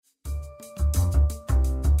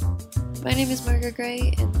My name is Margaret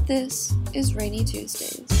Gray, and this is Rainy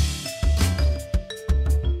Tuesdays.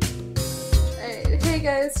 Alright, hey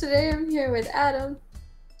guys, today I'm here with Adam.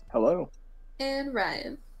 Hello. And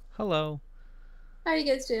Ryan. Hello. How are you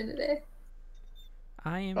guys doing today?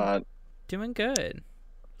 I am doing good.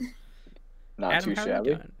 Not Adam, too how shabby.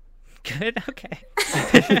 Are you doing? Good? Okay.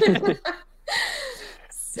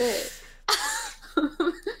 Sick.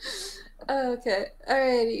 Okay,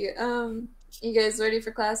 alrighty. You guys ready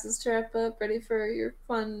for classes to wrap up? Ready for your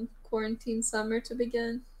fun quarantine summer to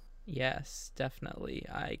begin? Yes, definitely.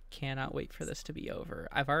 I cannot wait for this to be over.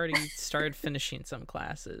 I've already started finishing some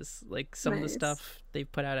classes. Like, some of the stuff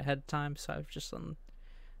they've put out ahead of time, so I've just been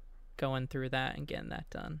going through that and getting that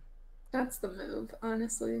done. That's the move,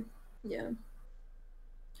 honestly. Yeah.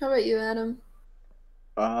 How about you, Adam?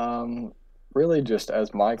 Really just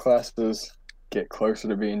as my classes get closer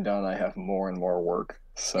to being done, I have more and more work.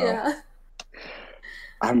 So yeah.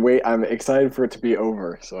 I'm excited for it to be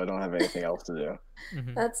over so I don't have anything else to do.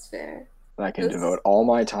 Mm-hmm. That's fair. And I can devote all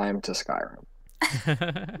my time to Skyrim.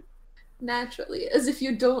 Naturally, as if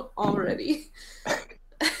you don't already.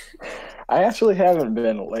 I actually haven't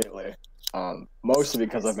been lately. Mostly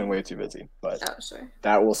because I've been way too busy. But sure.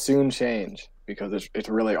 That will soon change because it's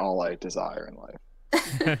really all I desire in life.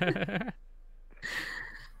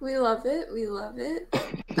 We love it. We love it.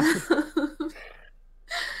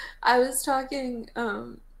 I was talking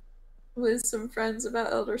with some friends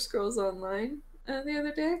about Elder Scrolls Online the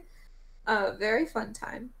other day. Very fun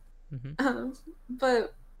time. Mm-hmm.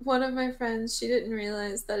 But one of my friends, she didn't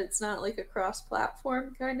realize that it's not like a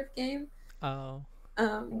cross-platform kind of game. Oh.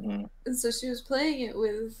 And so she was playing it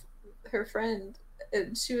with her friend,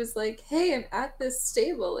 and she was like, "Hey, I'm at this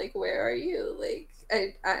stable. Like, where are you? Like,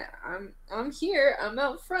 I'm here. I'm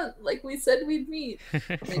out front. Like we said we'd meet."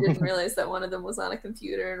 And they didn't realize that one of them was on a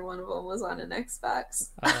computer and one of them was on an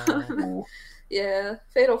Xbox. Oh. Yeah,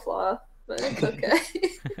 fatal flaw, but it's okay.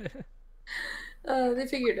 They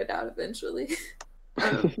figured it out eventually.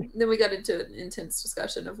 Then we got into an intense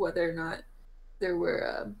discussion of whether or not there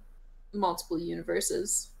were multiple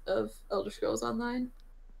universes of Elder Scrolls Online.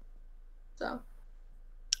 So,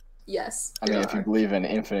 yes. I mean, if you believe in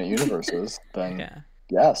infinite universes, then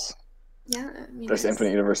yes. Yeah, I mean, there's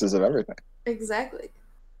infinite universes of everything. Exactly.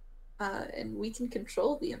 And we can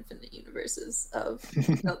control the infinite universes of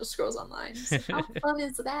Elder Scrolls Online. So how fun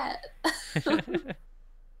is that?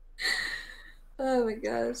 Oh my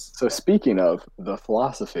gosh. So speaking of the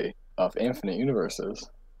philosophy of infinite universes,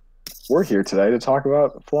 we're here today to talk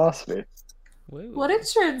about philosophy. Woo. What a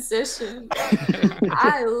transition.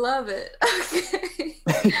 I love it. Okay.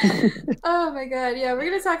 Oh my god. Yeah, we're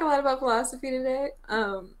going to talk a lot about philosophy today.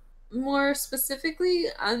 More specifically,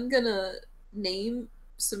 I'm going to name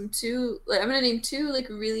two like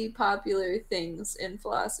really popular things in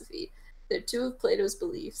philosophy. They're two of Plato's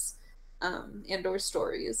beliefs and or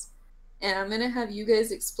stories. And I'm going to have you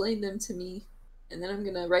guys explain them to me, and then I'm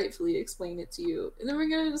going to rightfully explain it to you, and then we're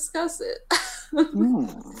going to discuss it.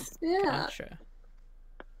 Yeah. Gotcha.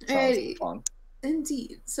 Alrighty. Fun.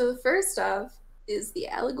 Indeed. So first off is the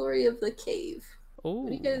allegory of the cave. Ooh. What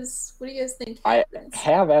do you guys think happens? I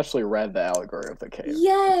have actually read the allegory of the cave.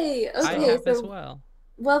 Yay! Okay, I have as well.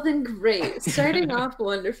 Well then, great. Starting off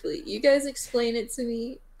wonderfully. You guys explain it to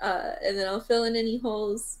me, and then I'll fill in any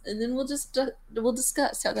holes, and then we'll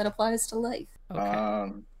discuss how that applies to life.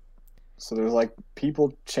 Okay. So there's like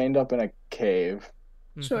people chained up in a cave.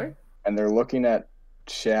 Sure. And they're looking at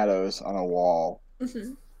shadows on a wall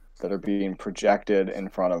that are being projected in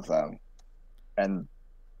front of them. And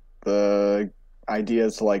the idea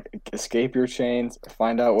is to like escape your chains,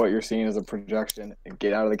 find out what you're seeing as a projection, and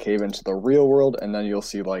get out of the cave into the real world, and then you'll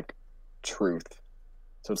see like truth.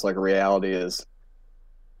 So it's like reality is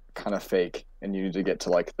kind of fake, and you need to get to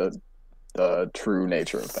like the true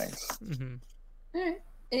nature of things. All right.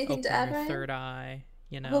 Anything to add, Ryan? Third eye,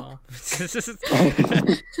 you know.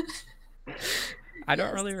 I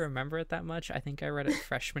don't really remember it that much. I think I read it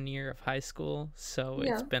freshman year of high school, so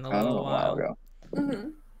it's been a little while ago.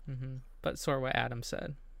 But sort of what Adam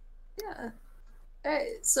said. Yeah. All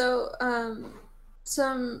right. So,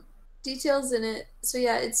 some details in it. So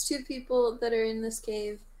yeah, it's two people that are in this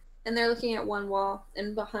cave, and they're looking at one wall,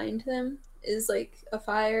 and behind them is like a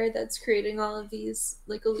fire that's creating all of these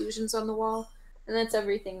like illusions on the wall, and that's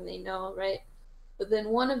everything they know, right? But then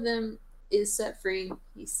one of them is set free.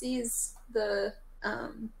 He sees the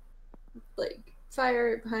like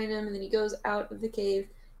fire behind him, and then he goes out of the cave.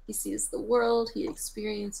 He sees the world, he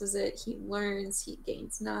experiences it, he learns, he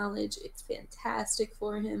gains knowledge. It's fantastic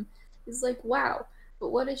for him. He's like, wow, but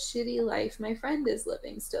what a shitty life my friend is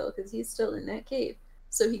living still, because he's still in that cave.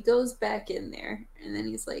 So he goes back in there, and then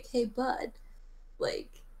he's like, "Hey, bud, like,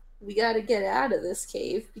 we got to get out of this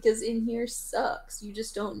cave because in here sucks. You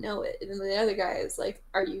just don't know it." And then the other guy is like,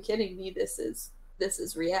 "Are you kidding me? This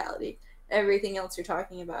is reality. Everything else you're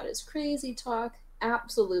talking about is crazy talk.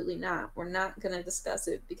 Absolutely not. We're not going to discuss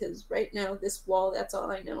it because right now this wall, that's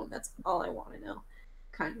all I know. And that's all I want to know,"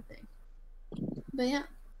 kind of thing. But yeah.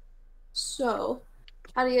 So,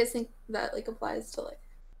 how do you guys think that like applies to life?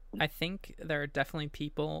 I think there are definitely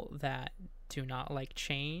people that do not like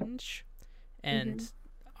change and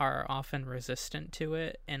are often resistant to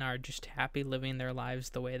it and are just happy living their lives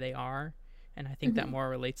the way they are. And I think that more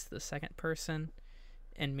relates to the second person.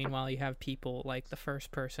 And meanwhile, you have people like the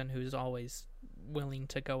first person who's always willing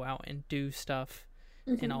to go out and do stuff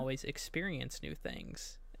and always experience new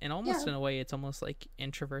things. And almost in a way, it's almost like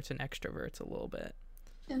introverts and extroverts a little bit.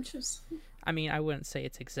 Interesting. I mean, I wouldn't say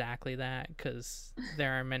it's exactly that because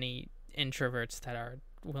there are many introverts that are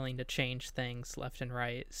willing to change things left and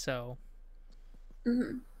right. So,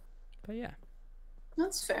 but yeah.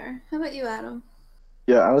 That's fair. How about you, Adam?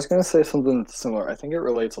 Yeah, I was going to say something similar. I think it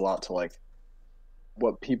relates a lot to like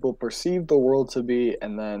what people perceive the world to be,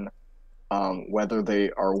 and then whether they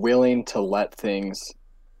are willing to let things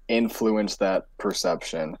influence that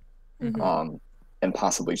perception and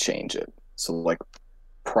possibly change it. So like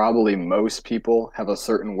probably most people have a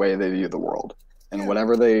certain way they view the world, and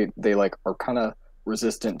whatever they like are kind of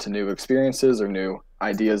resistant to new experiences or new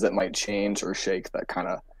ideas that might change or shake that kind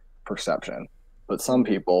of perception. But some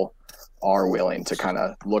people are willing to kind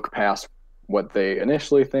of look past what they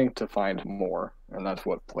initially think to find more, and that's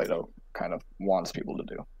what Plato kind of wants people to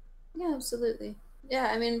do. Yeah, absolutely.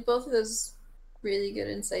 Yeah, I mean, both of those really good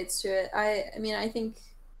insights to it. I mean, I think,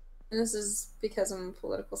 and this is because I'm a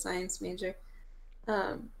political science major,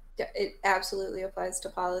 it absolutely applies to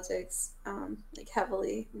politics, like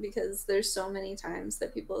heavily, because there's so many times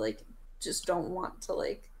that people like just don't want to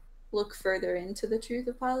like look further into the truth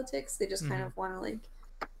of politics. They just kind of want to like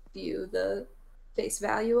view the face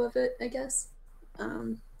value of it, I guess,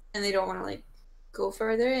 and they don't want to like go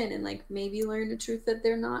further in and like maybe learn a truth that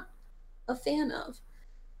they're not a fan of.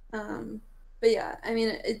 But yeah, I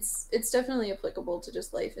mean, it's definitely applicable to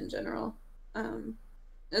just life in general,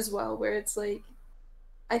 as well, where it's like,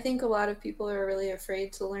 I think a lot of people are really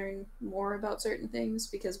afraid to learn more about certain things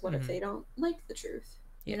because what if they don't like the truth,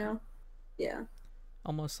 you know? Yeah.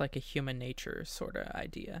 Almost like a human nature sort of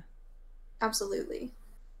idea. Absolutely.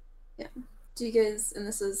 Yeah. Do you guys, and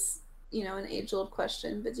this is, you know, an age-old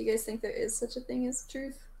question, but do you guys think there is such a thing as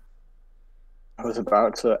truth? I was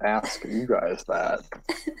about to ask you guys that.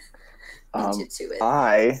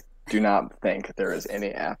 I do not think there is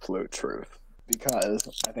any absolute truth because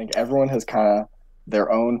I think everyone has kind of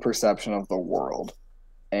their own perception of the world.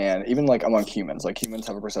 And even like among humans, like humans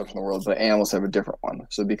have a perception of the world, but animals have a different one.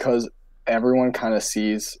 So because everyone kind of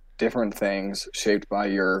sees different things shaped by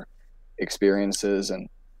your experiences and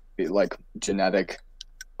like genetic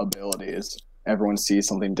abilities, everyone sees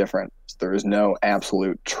something different. So there is no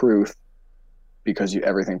absolute truth because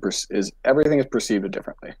everything is perceived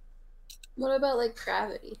differently. What about like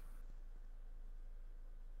gravity?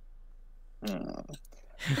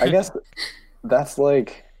 I guess that's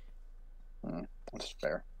like that's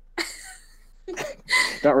fair.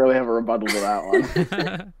 Don't really have a rebuttal to that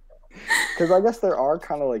one. Because I guess there are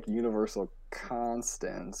kind of like universal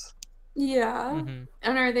constants. Yeah.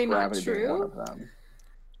 And are they not true? One of them.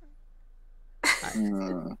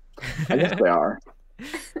 I guess they are.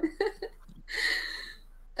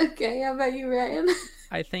 Okay, how about you, Ryan?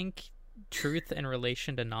 I think truth in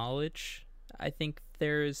relation to knowledge, I think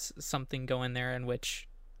there's something going there in which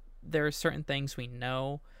there are certain things we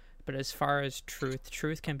know, but as far as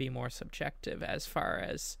truth can be more subjective as far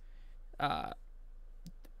as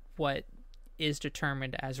what is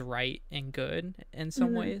determined as right and good in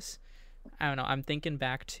some ways. I don't know. I'm thinking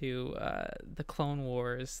back to the Clone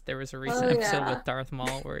Wars. There was a recent episode with Darth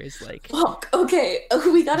Maul where he's like, "Fuck, okay,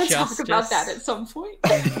 we gotta talk about that at some point."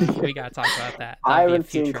 We gotta talk about that. I haven't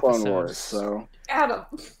seen Clone Wars, so Adam.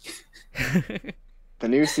 The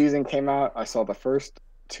new season came out. I saw the first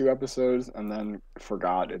 2 episodes and then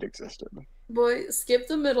forgot it existed. Boy, skip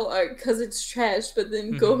the middle arc because it's trash, but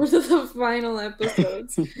then go to the final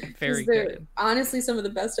episodes. Very good. Honestly, some of the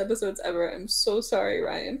best episodes ever. I'm so sorry,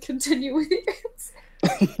 Ryan. Continue with yours.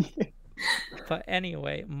 But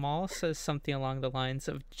anyway, Maul says something along the lines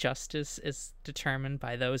of justice is determined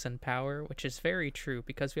by those in power, which is very true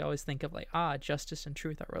because we always think of like, justice and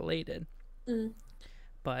truth are related.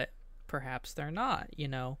 But perhaps they're not, you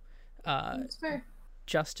know. That's fair.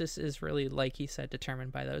 Justice is really, like he said,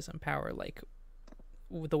 determined by those in power, like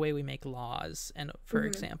the way we make laws. And for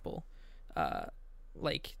example,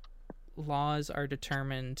 like laws are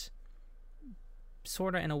determined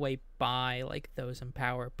sort of in a way by like those in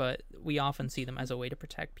power, but we often see them as a way to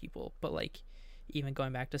protect people. But like even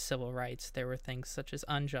going back to civil rights, there were things such as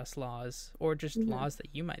unjust laws or just laws that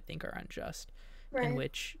you might think are unjust, in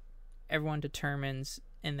which everyone determines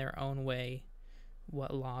in their own way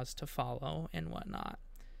what laws to follow and what not.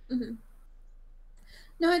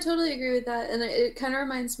 No, I totally agree with that, and it kind of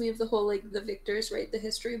reminds me of the whole like the victors write the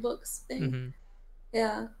history books thing.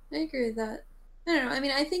 Yeah, I agree with that. I don't know. I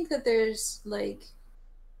mean, I think that there is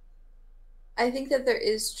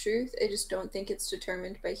truth. I just don't think it's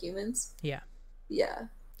determined by humans. Yeah.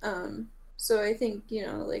 So I think,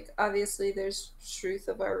 like obviously there's truth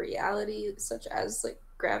of our reality, such as like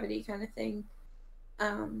gravity kind of thing.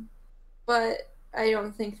 But I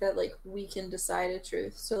don't think that like we can decide a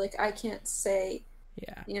truth. So like I can't say,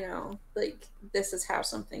 like this is how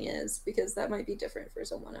something is, because that might be different for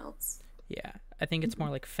someone else. Yeah, I think it's more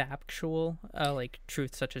like factual, like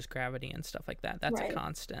truth such as gravity and stuff like that. That's a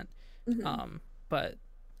constant. But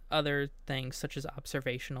other things such as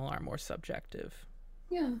observational are more subjective.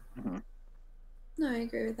 Yeah. No, I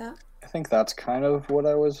agree with that. I think that's kind of what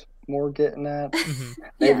I was more getting at.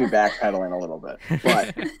 Maybe backpedaling a little bit,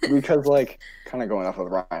 but because like kind of going off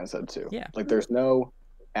what Ryan said too. Yeah. Like there's no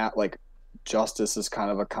like justice is kind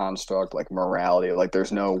of a construct, like morality. Like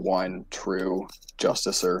there's no one true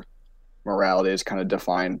justice, or morality is kind of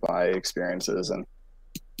defined by experiences and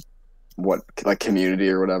what like community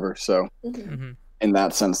or whatever. So in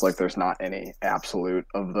that sense, like there's not any absolute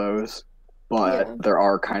of those, but there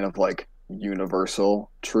are kind of like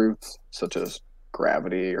universal truths such as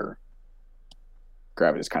gravity, or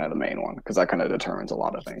gravity is kind of the main one because that kind of determines a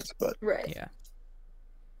lot of things. But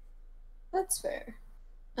that's fair.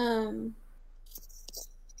 I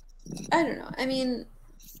don't know. I mean,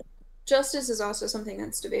 justice is also something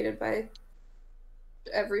that's debated by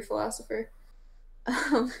every philosopher.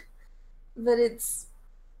 But it's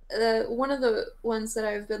one of the ones that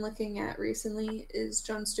I've been looking at recently is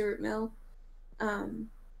John Stuart Mill. And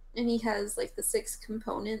he has like the 6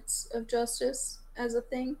 components of justice as a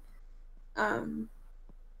thing. And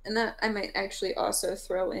that I might actually also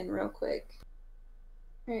throw in real quick.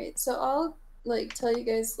 All right, so I'll like tell you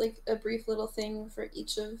guys like a brief little thing for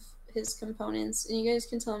each of his components, and you guys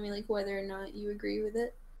can tell me like whether or not you agree with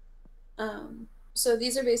it. So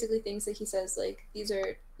these are basically things that he says like these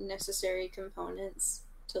are necessary components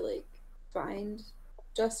to like find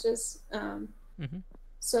justice.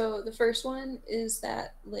 So the first one is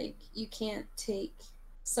that like you can't take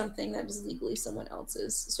something that is legally someone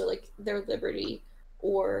else's, so like their liberty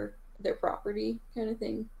or their property kind of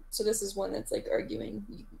thing. So this is one that's like arguing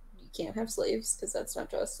you can't have slaves because that's not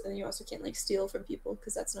just, and you also can't like steal from people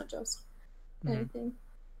because that's not just kind of thing.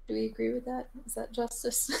 Do we agree with that? Is that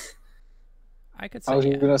justice? I could say I was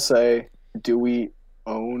gonna say, do we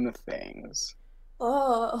own things?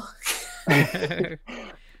 Oh. Because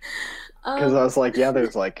I was like, yeah,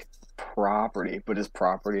 there's like property, but is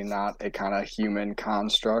property not a kind of human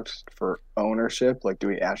construct for ownership? Like, do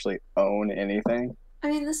we actually own anything? I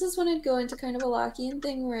mean, this is when I'd go into kind of a Lockean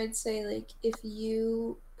thing where I'd say, like, if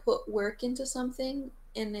you put work into something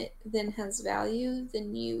and it then has value,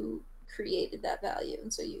 then you created that value,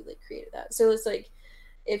 and so you, like, created that. So it's like,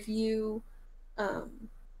 if you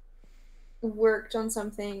worked on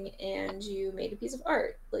something and you made a piece of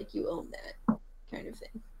art, like, you own that kind of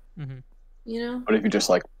thing. You know? But if you just,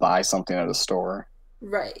 like, buy something at a store?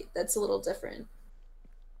 Right. That's a little different.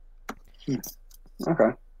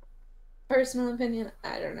 Okay. Personal opinion,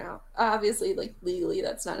 I don't know. Obviously, like, legally,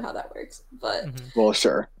 that's not how that works, but... Well,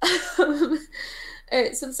 sure. All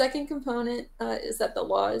right, so the second component is that the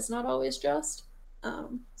law is not always just,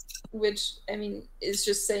 which, I mean, is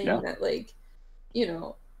just saying that, like, you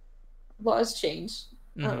know, laws change,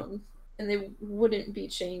 and they wouldn't be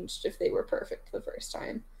changed if they were perfect the first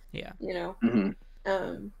time. Yeah. You know?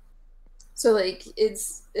 So, like,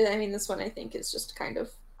 it's... I mean, this one, I think, is just kind of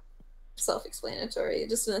self-explanatory,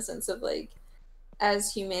 just in the sense of like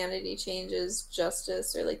as humanity changes,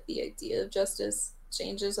 justice, or like the idea of justice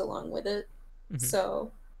changes along with it.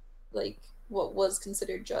 So like what was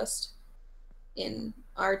considered just in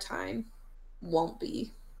our time won't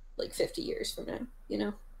be like 50 years from now, you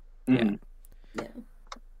know?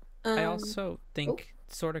 I also think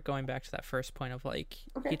sort of going back to that first point of like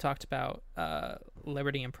he talked about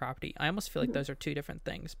liberty and property. I almost feel like those are two different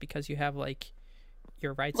things, because you have like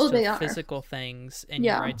your rights to physical things and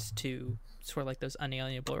your rights to sort of like those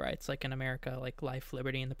unalienable rights, like in America, like life,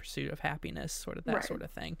 liberty, and the pursuit of happiness, sort of that sort of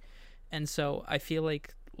thing. And so I feel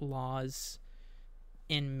like laws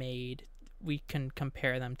we can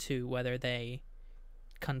compare them to whether they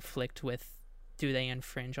conflict with do they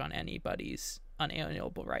infringe on anybody's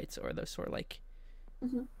unalienable rights, or those sort of like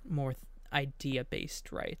more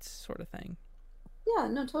idea-based rights sort of thing. Yeah,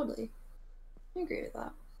 no, totally. I agree with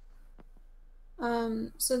that.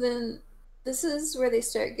 So then this is where they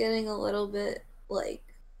start getting a little bit like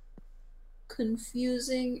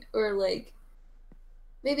confusing, or like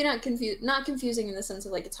maybe not confusing in the sense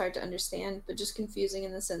of like it's hard to understand, but just confusing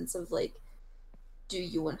in the sense of like, do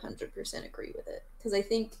you 100% agree with it? Because I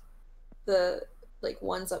think the like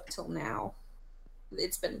ones up till now,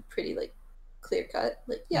 it's been pretty like clear cut.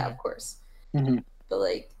 Like, yeah, of course. But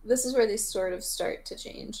like this is where they sort of start to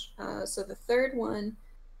change. So the third one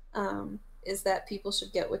is that people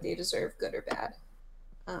should get what they deserve, good or bad.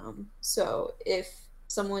 So if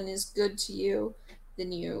someone is good to you,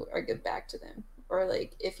 then you are good back to them. Or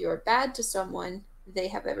like if you're bad to someone, they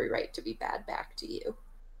have every right to be bad back to you,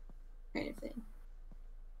 kind of thing.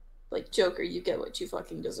 Like Joker, you get what you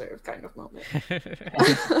fucking deserve kind of moment.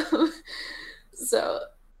 So,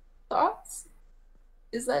 thoughts?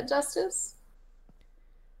 Is that justice?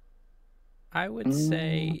 I would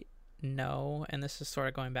say no, and this is sort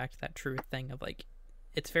of going back to that truth thing of like,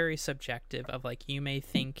 it's very subjective of like, you may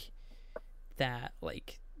think that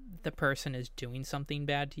like the person is doing something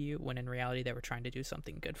bad to you when in reality they were trying to do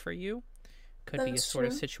something good for you. Could be a sort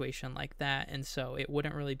of situation like that, and so it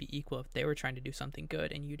wouldn't really be equal if they were trying to do something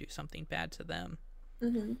good and you do something bad to them.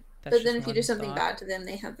 But then if you do something bad to them,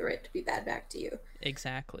 they have the right to be bad back to you.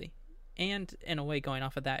 Exactly. And in a way, going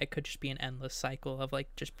off of that, it could just be an endless cycle of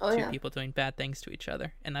like just two people doing bad things to each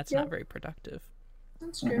other, and that's not very productive.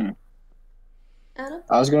 That's true. Adam?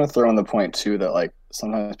 I was going to throw in the point too that like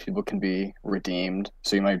sometimes people can be redeemed,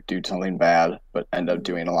 so you might do something bad but end up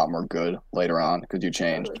doing a lot more good later on because you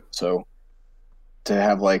changed. So to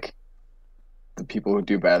have like the people who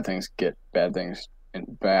do bad things get bad things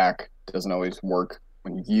back doesn't always work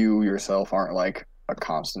when you yourself aren't like a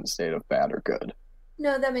constant state of bad or good.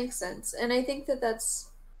 No, that makes sense. And I think that that's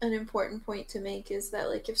an important point to make, is that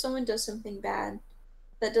like if someone does something bad,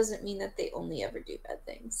 that doesn't mean that they only ever do bad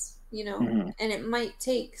things, you know? And it might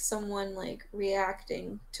take someone like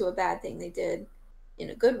reacting to a bad thing they did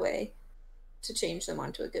in a good way to change them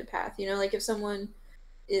onto a good path. You know, like if someone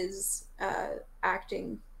is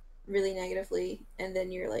acting really negatively and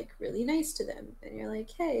then you're like really nice to them and you're like,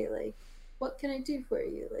 hey, like, what can I do for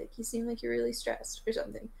you? Like, you seem like you're really stressed or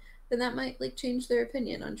something. Then that might like change their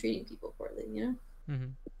opinion on treating people poorly, you know?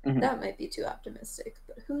 That might be too optimistic,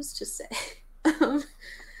 but who's to say? All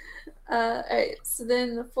right, so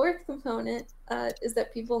then the fourth component is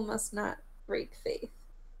that people must not break faith.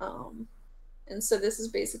 And so this is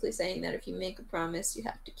basically saying that if you make a promise, you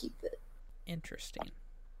have to keep it. Interesting.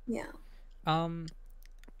 Yeah.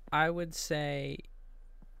 I would say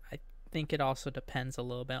I think it also depends a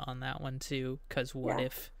little bit on that one too, because what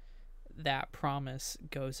if that promise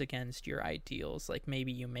goes against your ideals? Like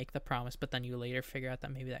maybe you make the promise, but then you later figure out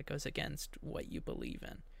that maybe that goes against what you believe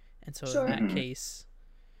in. And so in that case,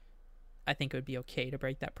 I think it would be okay to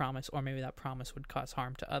break that promise, or maybe that promise would cause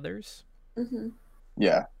harm to others.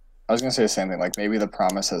 Yeah. I was going to say the same thing. Like maybe the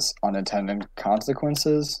promise has unintended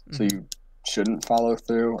consequences, so you shouldn't follow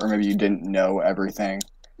through, or maybe you didn't know everything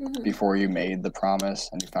before you made the promise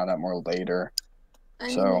and you found out more later.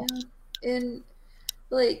 In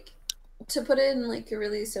like, to put it in like a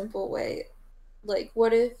really simple way, like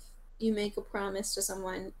what if you make a promise to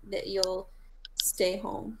someone that you'll stay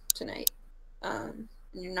home tonight, and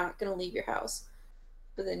you're not going to leave your house,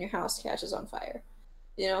 but then your house catches on fire,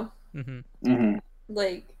 you know?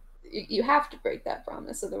 Like, you have to break that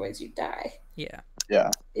promise, otherwise you die.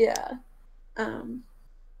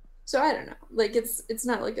 So I don't know, like it's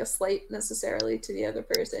not like a slight necessarily to the other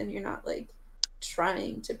person. You're not like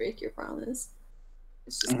trying to break your promise.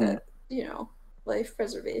 It's just that, you know, life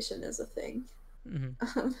preservation is a thing.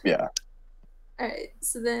 All right,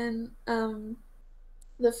 so then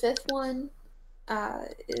the fifth one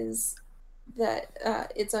is that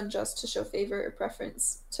it's unjust to show favor or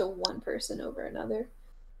preference to one person over another.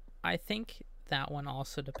 I think that one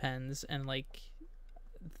also depends, and like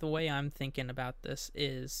the way I'm thinking about this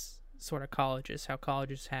is sort of colleges, how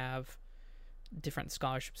colleges have different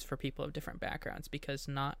scholarships for people of different backgrounds, because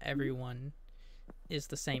not everyone is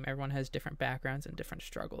the same. Everyone has different backgrounds and different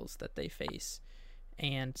struggles that they face.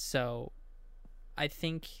 And so I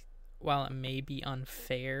think while it may be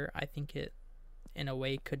unfair, I think it in a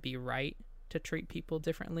way could be right to treat people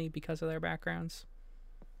differently because of their backgrounds.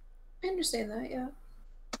 I understand that, yeah.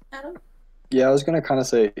 Adam? Yeah, I was going to kind of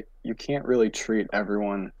say you can't really treat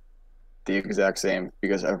everyone the exact same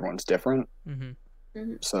because everyone's different.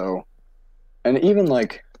 So, and even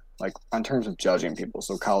like on terms of judging people,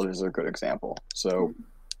 so colleges are a good example. So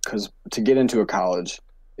because to get into a college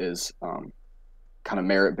is kind of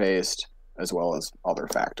merit based as well as other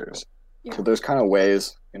factors. Yeah. So there's kind of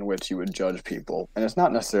ways in which you would judge people, and it's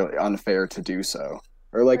not necessarily unfair to do so.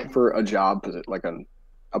 Or like for a job, like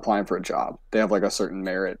applying for a job, they have like a certain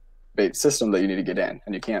merit based system that you need to get in,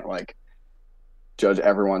 and you can't like judge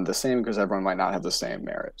everyone the same because everyone might not have the same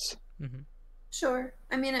merits. Mm-hmm. Sure.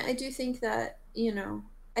 I mean, I do think that,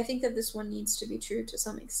 I think that this one needs to be true to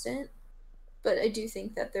some extent, but I do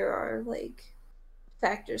think that there are like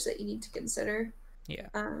factors that you need to consider. Yeah.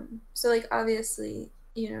 So like obviously,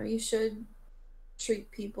 you should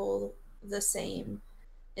treat people the same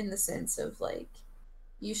in the sense of like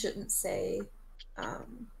you shouldn't say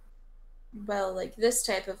well, like this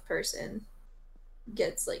type of person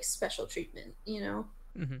gets like special treatment,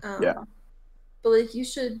 Mm-hmm. Yeah. But like you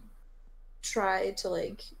should try to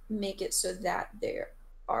like make it so that they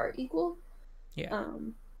are equal. Yeah.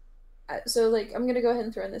 So like I'm gonna go ahead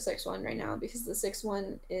and throw in the sixth one right now because the sixth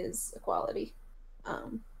one is equality.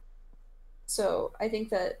 So I think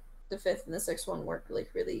that the fifth and the sixth one work like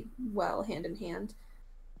really well hand in hand.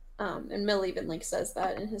 And Mill even like says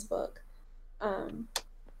that in his book.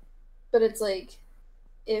 But it's like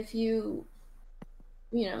if you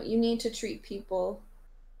need to treat people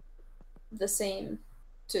the same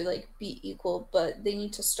to like be equal, but they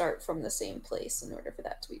need to start from the same place in order for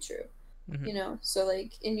that to be true. Mm-hmm. So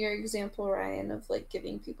like in your example, Ryan, of like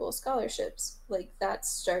giving people scholarships, like that's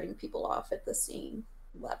starting people off at the same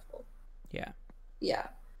level. Yeah.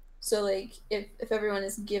 So like if everyone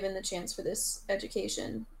is given the chance for this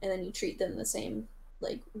education and then you treat them the same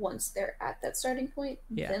like once they're at that starting point,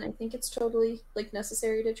 then I think it's totally like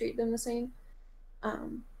necessary to treat them the same.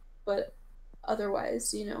 But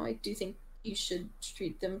otherwise, I do think you should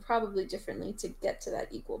treat them probably differently to get to that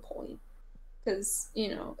equal point. Because,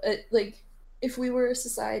 like if we were a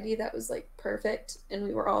society that was like perfect and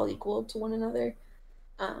we were all equal to one another,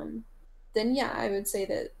 then yeah, I would say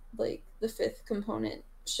that like the fifth component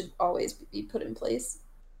should always be put in place.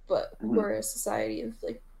 But we're a society of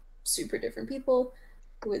like super different people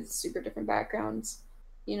with super different backgrounds,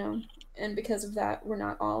 and because of that, we're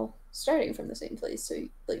not all starting from the same place. So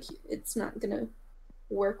like it's not gonna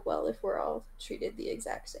work well if we're all treated the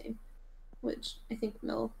exact same, which I think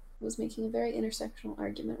Mill was making a very intersectional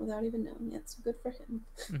argument without even knowing it, so good for him.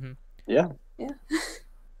 Mm-hmm. Yeah.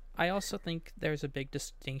 I also think there's a big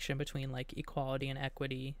distinction between like equality and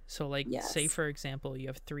equity. So like say for example you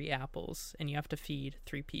have 3 apples and you have to feed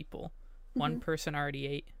 3 people. One person already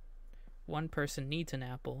ate, one person needs an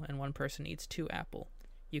apple, and one person needs 2 apples.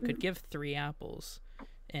 You could give 3 apples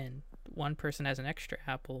and one person has an extra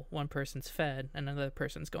apple, one person's fed, and another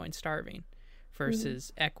person's going starving.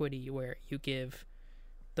 Versus equity, where you give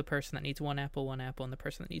the person that needs 1 apple, and the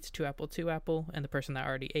person that needs 2 apple, and the person that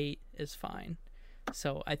already ate is fine.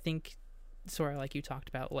 So I think sort of like you talked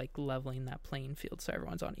about, like leveling that playing field so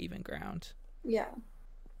everyone's on even ground. Yeah,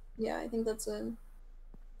 I think that's a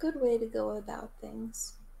good way to go about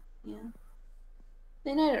things. Yeah.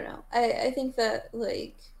 And I don't know. I think that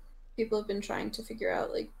like people have been trying to figure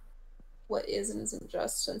out like what is and isn't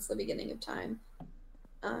just since the beginning of time.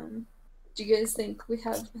 Do you guys think we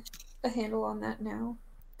have a handle on that now?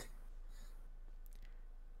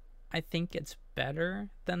 I think it's better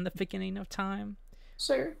than the beginning of time.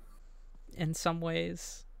 Sure. In some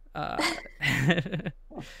ways.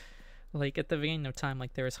 Like at the beginning of time,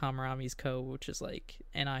 like there was Hammurabi's code, which is like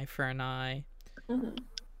an eye for an eye.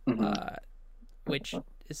 Which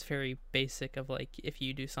is very basic of like, if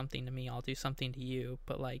you do something to me, I'll do something to you.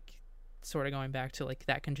 But like sort of going back to like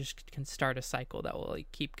that can start a cycle that will like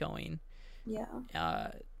keep going. Yeah.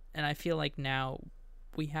 And I feel like now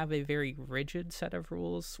we have a very rigid set of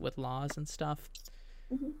rules with laws and stuff.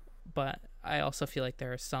 But I also feel like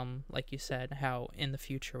there are some, like you said, how in the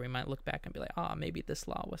future we might look back and be like, maybe this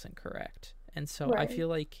law wasn't correct. And so I feel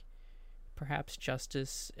like perhaps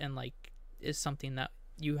justice and like is something that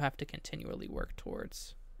you have to continually work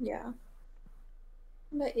towards. Yeah.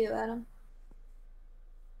 What about you, Adam?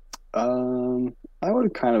 I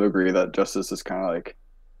would kind of agree that justice is kind of like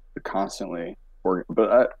constantly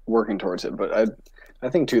working towards it. But I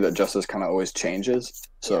think too that justice kind of always changes.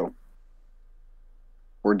 So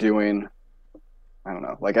we're doing, I don't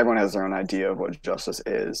know, like everyone has their own idea of what justice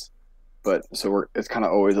is, but so it's kind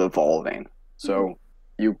of always evolving. So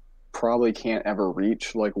you probably can't ever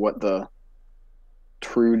reach like what the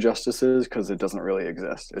true justice is because it doesn't really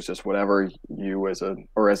exist. It's just whatever you as a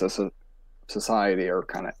society are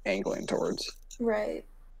kind of angling towards. Right.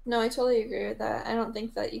 No, I totally agree with that. I don't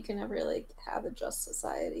think that you can ever like have a just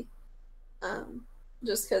society.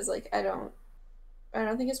 Just because like I don't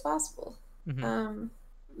think it's possible.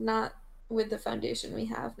 Not with the foundation we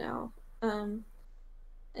have now.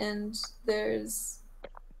 And there's,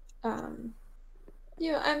 I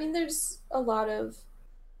mean, there's a lot of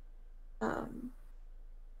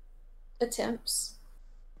attempts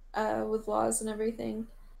with laws and everything,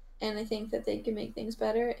 and I think that they can make things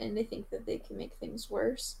better, and I think that they can make things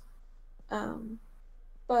worse.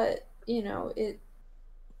 But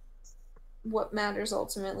what matters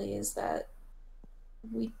ultimately is that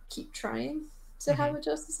we keep trying to have a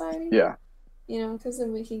just society. Yeah. Because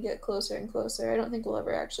then we can get closer and closer. I don't think we'll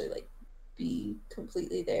ever actually be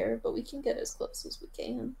completely there, but we can get as close as we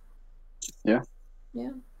can. Yeah.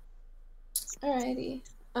 Yeah. Alrighty.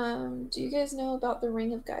 Do you guys know about the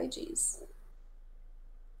Ring of Gyges?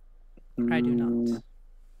 I do not.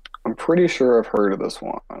 I'm pretty sure I've heard of this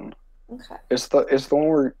one. Okay. It's the one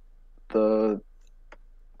where the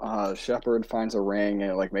shepherd finds a ring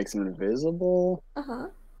and it makes him invisible.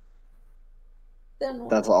 Then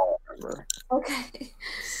that's all I remember. Okay.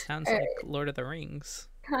 Sounds like Lord of the Rings.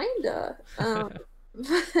 Kinda.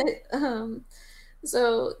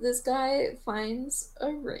 So this guy finds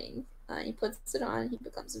a ring. He puts it on. He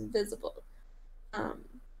becomes invisible.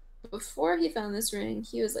 Before he found this ring,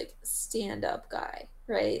 he was a stand-up guy,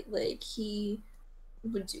 right? He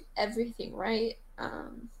would do everything right.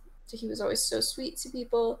 So he was always so sweet to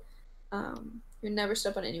people. He would never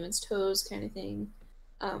step on anyone's toes, kind of thing.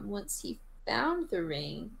 Once he found the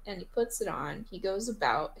ring and he puts it on, he goes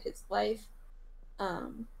about his life.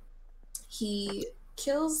 He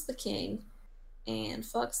kills the king and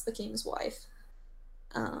fucks the king's wife.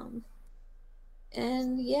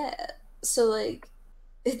 And yeah, so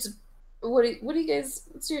it's what do you guys,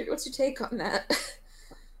 what's your take on that?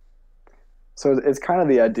 So it's kind of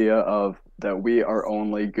the idea of that we are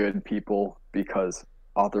only good people because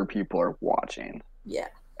other people are watching. Yeah.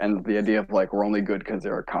 And the idea of we're only good because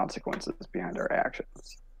there are consequences behind our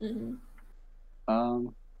actions.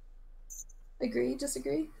 Agree,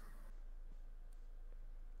 disagree?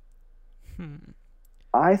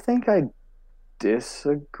 I think I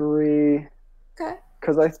disagree. Okay.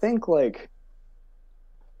 Because I think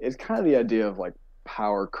it's kind of the idea of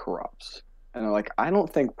power corrupts. And I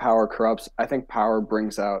don't think power corrupts. I think power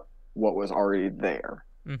brings out what was already there.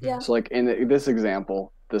 Yeah. So in this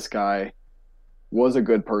example, this guy was a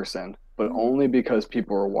good person, but only because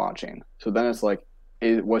people were watching. So then it's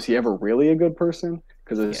was he ever really a good person?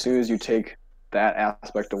 Because as soon as you take that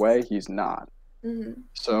aspect away, he's not.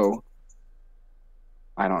 So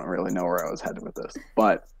I don't really know where I was headed with this,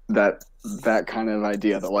 but that kind of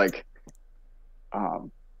idea that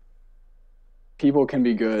people can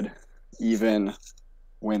be good even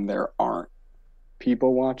when there aren't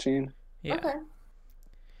people watching. Yeah. Okay.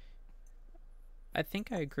 I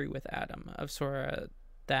think I agree with Adam of Sora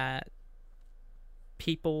that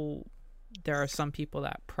there are some people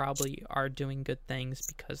that probably are doing good things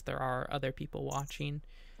because there are other people watching.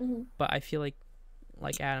 But I feel like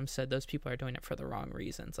Adam said, those people are doing it for the wrong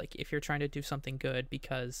reasons. If you're trying to do something good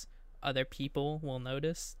because other people will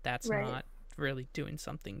notice, that's not really doing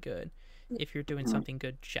something good. If you're doing something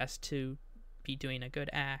good just to be doing a good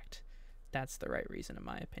act, that's the right reason, in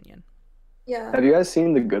my opinion. Yeah. Have you guys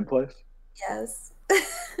seen The Good Place? Yes.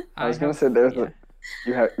 I was gonna say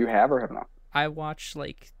you have or have not? I watched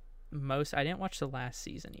I didn't watch the last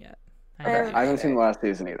season yet. I haven't seen the last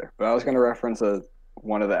season either, but I was gonna reference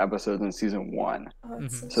one of the episodes in season 1.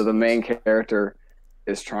 So the main character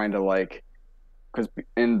is trying to because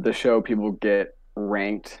in the show people get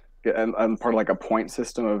ranked. I'm part of a point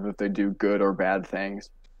system of if they do good or bad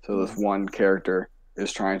things. So this one character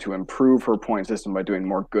is trying to improve her point system by doing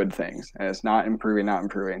more good things, and it's not improving.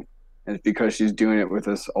 And it's because she's doing it with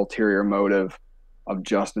this ulterior motive of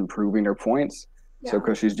just improving her points. Yeah. So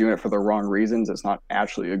because she's doing it for the wrong reasons, it's not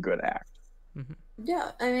actually a good act.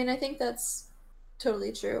 Yeah, I mean, I think that's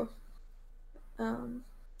totally true. But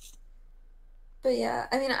yeah,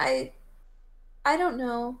 I mean, I don't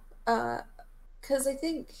know, because I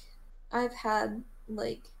think I've had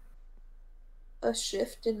a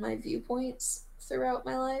shift in my viewpoints throughout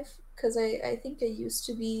my life, because I think I used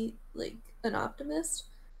to be an optimist,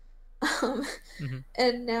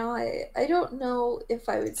 and now I don't know if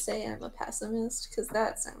I would say I'm a pessimist, because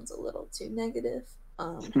that sounds a little too negative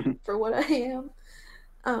for what I am.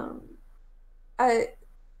 I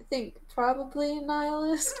think probably a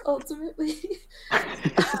nihilist ultimately.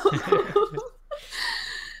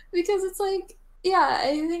 Because it's yeah,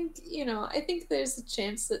 I think there's a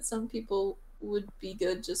chance that some people would be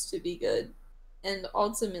good just to be good, and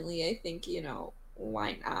ultimately I think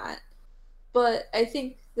why not? But I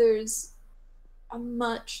think there's a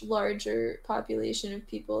much larger population of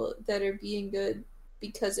people that are being good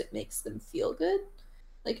because it makes them feel good.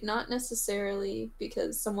 Like, not necessarily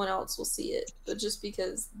because someone else will see it, but just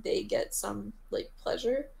because they get some, like,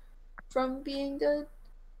 pleasure from being good.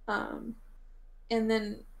 Um, and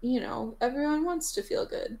then, you know, everyone wants to feel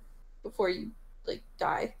good before you, like,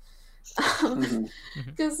 die.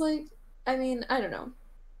 Because, like, I mean, I don't know.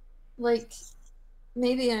 Like,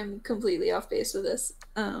 maybe I'm completely off base with this,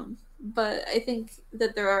 but I think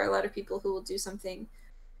that there are a lot of people who will do something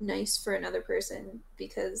nice for another person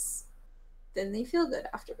because then they feel good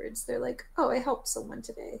afterwards. They're like, oh, I helped someone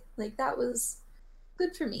today. Like, that was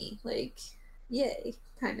good for me. Like, yay,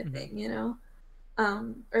 kind of thing, you know?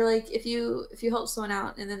 Or like if you help someone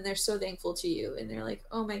out and then they're so thankful to you and they're like,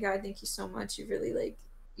 oh my god, thank you so much. You've really like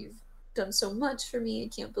you've done so much for me. I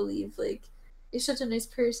can't believe like you're such a nice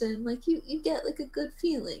person. Like you get like a good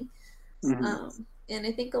feeling. And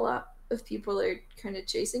I think a lot of people are kind of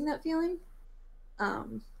chasing that feeling.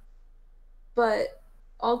 But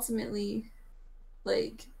ultimately,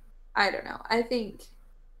 like, I don't know. I think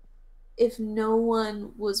if no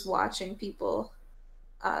one was watching people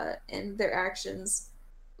and their actions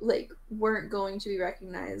like weren't going to be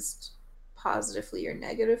recognized positively or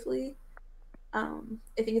negatively, I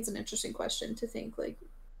think it's an interesting question to think like,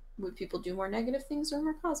 would people do more negative things or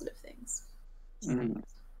more positive things?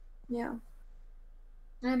 Yeah,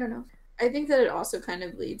 I don't know. I think that it also kind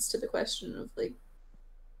of leads to the question of like,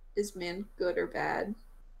 is man good or bad?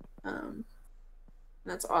 And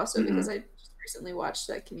that's also because I just recently watched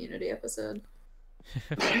that Community episode.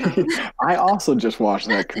 I also just watched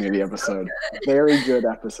that Community episode. So very good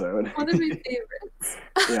episode. One of my favorites.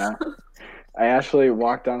 Yeah. I actually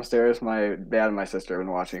walked downstairs. My dad and my sister have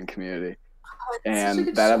been watching Community.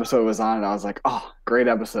 And that episode was on, and I was like, oh, great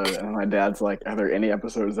episode. And my dad's like, are there any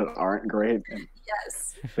episodes that aren't great? And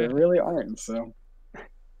yes. There really aren't, so.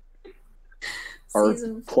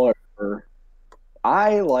 Season 4.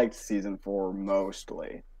 I liked season 4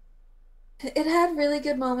 mostly. It had really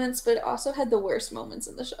good moments, but it also had the worst moments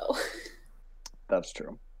in the show. That's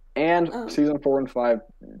true. And season 4 and 5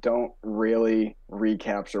 don't really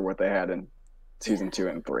recapture what they had in season 2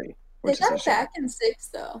 and 3. They got it back in 6,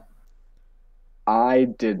 though. I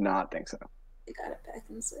did not think so. They got it back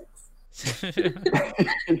in 6.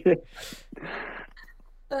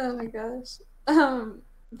 Oh my gosh.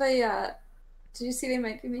 But yeah, did you see they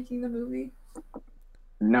might be making the movie?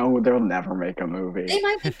 No, they'll never make a movie. They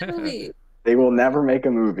might make a movie. They will never make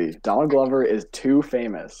a movie. Donald Glover is too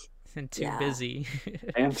famous. And too busy.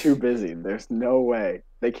 And too busy. There's no way.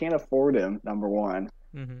 They can't afford him, number one.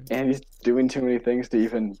 And he's doing too many things to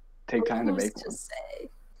even take time to make one. Say?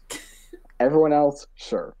 Everyone else,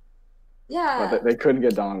 sure. Yeah. But they couldn't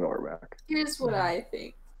get Donald Glover back. Here's what I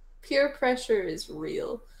think. Peer pressure is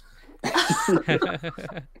real. I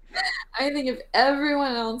think if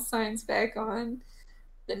everyone else signs back on,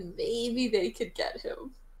 then maybe they could get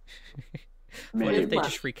him. What if they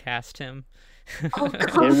just recast him? Oh,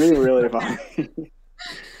 it'd be really funny.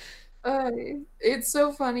 It's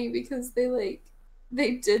so funny because they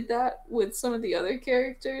did that with some of the other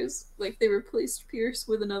characters. Like they replaced Pierce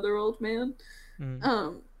with another old man,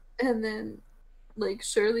 and then like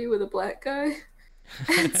Shirley with a black guy.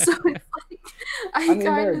 And so it's like I mean,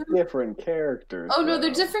 they're different characters. Oh no,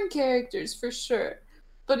 they're different characters for sure.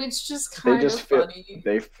 But it's just kind of funny.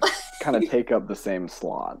 They kind of take up the same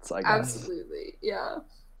slots, I guess. Absolutely, yeah.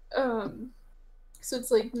 So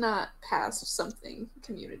it's like not past something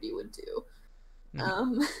Community would do.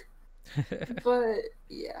 But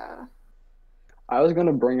yeah. I was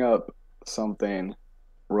gonna bring up something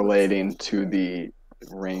relating to the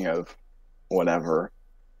Ring of whatever.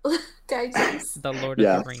 Guys. The Lord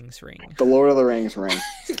of the Rings ring. The Lord of the Rings ring.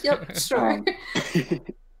 Yep, sure.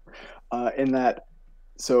 In that,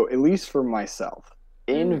 so at least for myself,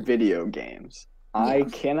 in video games, I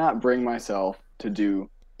cannot bring myself to do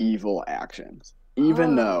evil actions,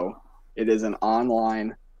 even though it is an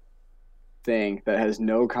online thing that has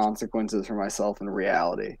no consequences for myself in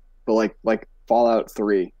reality. But like Fallout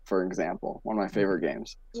 3, for example, one of my favorite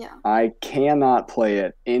games. Yeah. I cannot play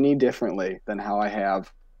it any differently than how I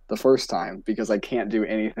have the first time because I can't do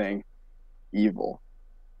anything evil.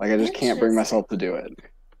 Like I just can't bring myself to do it.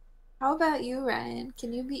 How about you, Ryan?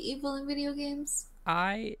 Can you be evil in video games?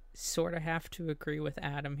 I sort of have to agree with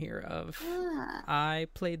Adam here I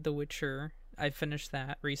played The Witcher. I finished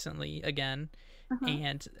that recently again.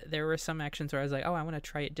 And there were some actions where I was like, oh, I want to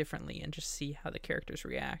try it differently and just see how the characters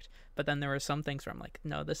react. But then there were some things where I'm like,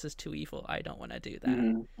 no, this is too evil. I don't want to do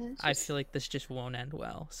that. I feel like this just won't end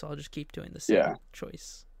well. So I'll just keep doing the same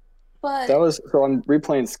choice. But so I'm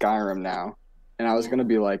replaying Skyrim now. And I was going to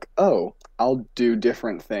be like, oh, I'll do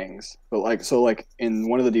different things. But like in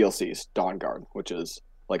one of the DLCs, Dawnguard, which is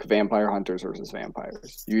like vampire hunters versus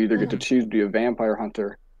vampires. You either get to choose to be a vampire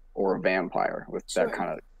hunter or a vampire, with that kind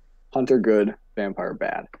of hunter good, vampire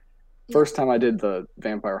bad. First time I did the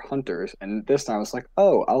vampire hunters, and this time I was like,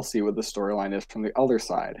 oh, I'll see what the storyline is from the other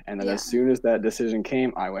side. And then as soon as that decision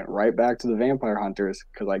came, I went right back to the vampire hunters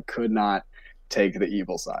because I could not take the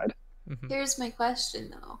evil side. Here's my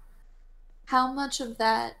question, though. How much of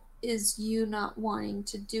that is you not wanting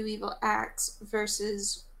to do evil acts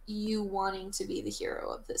versus you wanting to be the hero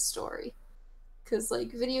of this story? Because,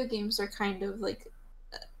 like, video games are kind of like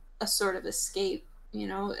a sort of escape, you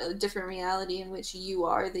know, a different reality in which you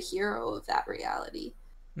are the hero of that reality.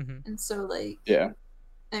 And so, like, yeah,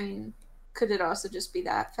 I mean, could it also just be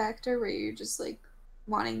that factor where you're just like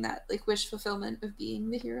wanting that like wish fulfillment of being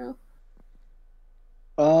the hero?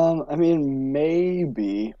 I mean,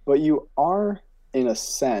 maybe, but you are, in a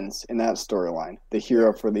sense, in that storyline, the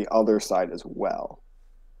hero for the other side as well.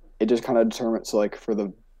 It just kind of determines, so like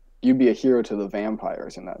you'd be a hero to the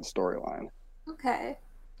vampires in that storyline. Okay.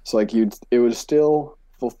 So like it would still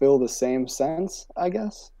fulfill the same sense, I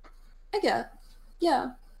guess. I get.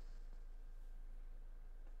 Yeah.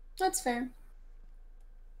 That's fair.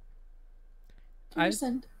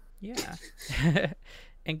 Yeah.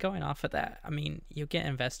 And going off of that, I mean, you get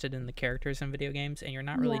invested in the characters in video games, and you're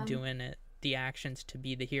not really doing the actions to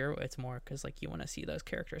be the hero. It's more because like you want to see those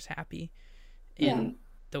characters happy. In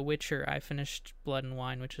The Witcher, I finished Blood and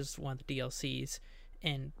Wine, which is one of the DLCs,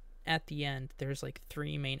 and at the end, there's like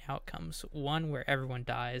 3 main outcomes. One where everyone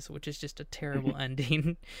dies, which is just a terrible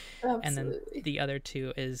ending. And then the other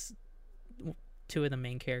 2 is 2 of the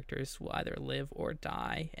main characters will either live or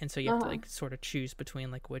die. And so you have to like sort of choose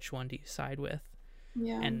between like which one do you side with.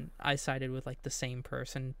 Yeah. And I sided with like the same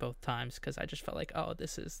person both times because I just felt like, oh,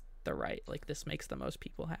 this is the right, like this makes the most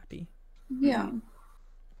people happy. Yeah.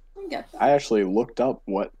 I get that. I actually looked up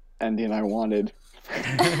what ending I wanted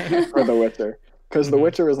for The Witcher. Because The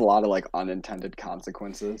Witcher is a lot of like unintended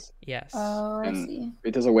consequences. Yes. Oh, I see.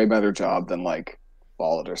 It does a way better job than like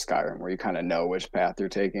Fallout or Skyrim, where you kind of know which path you're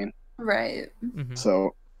taking. Right.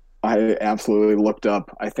 So I absolutely looked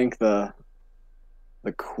up. I think the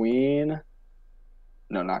queen.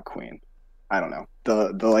 No, not queen. I don't know.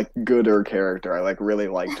 The like gooder character. I like really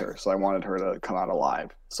liked her, so I wanted her to come out alive.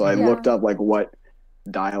 So I looked up like what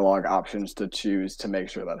dialogue options to choose to make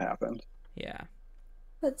sure that happened. Yeah.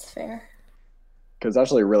 That's fair. Because it's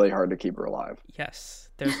actually really hard to keep her alive. Yes.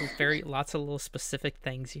 There's lots of little specific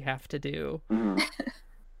things you have to do.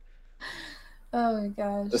 Oh my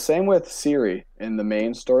gosh. The same with Ciri in the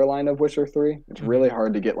main storyline of Witcher 3. It's really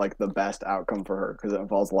hard to get like the best outcome for her because it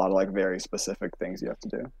involves a lot of like very specific things you have to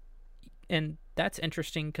do. And that's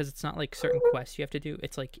interesting because it's not like certain quests you have to do.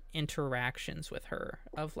 It's like interactions with her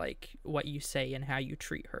of like what you say and how you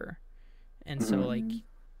treat her. And so like,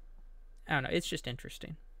 I don't know. It's just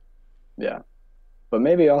interesting. Yeah. But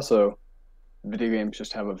maybe also video games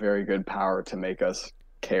just have a very good power to make us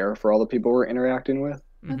care for all the people we're interacting with.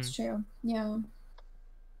 That's true. Yeah.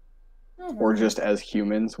 Or just as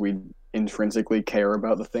humans, we intrinsically care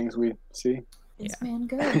about the things we see. Is man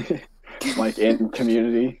good? Like in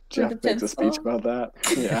Community, Jeff makes a speech about that.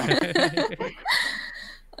 Yeah.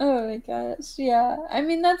 Oh my gosh. Yeah. I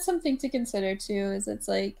mean, that's something to consider too, is it's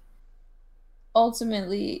like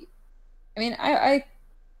ultimately, I mean, I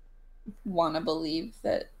want to believe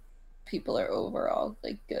that people are overall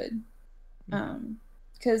like good.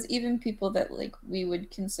 Because even people that like we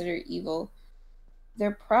would consider evil,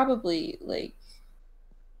 they're probably like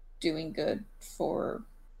doing good for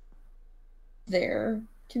their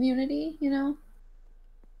community, you know?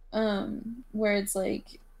 Where it's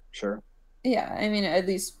like, sure. Yeah, I mean, at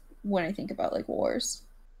least when I think about like wars.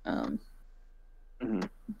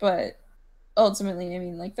 But ultimately, I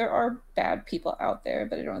mean, like there are bad people out there,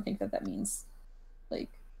 but I don't think that means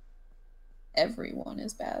like everyone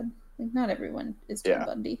is bad. Like not everyone is Ted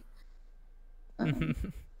Bundy.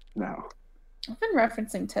 No. I've been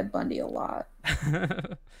referencing Ted Bundy a lot.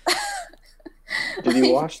 Did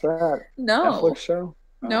you watch that Netflix show?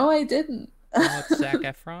 No, I didn't. Oh, it's Zac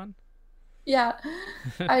Efron? Yeah,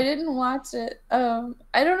 I didn't watch it.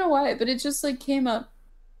 I don't know why, but it just like came up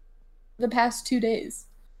the past 2 days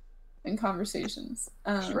in conversations.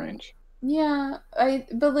 Strange. Yeah,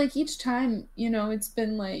 but like each time, you know, it's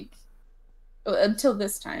been like until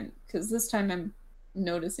this time, because this time I'm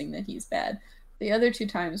noticing that he's bad. The other 2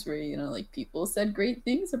 times where, you know, like people said great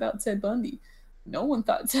things about Ted Bundy, no one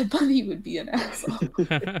thought Ted Bundy would be an asshole.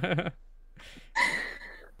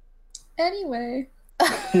 Anyway,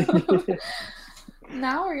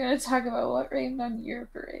 now we're going to talk about what rained on your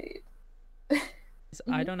parade.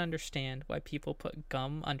 I don't understand why people put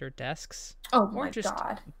gum under desks. Oh or my just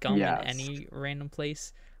god. gum Yes. in any random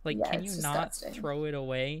place. Like, Yeah, can you it's not disgusting. throw it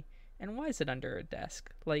away? And why is it under a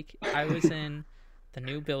desk? Like, I was in the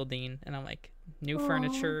new building, and I'm like, new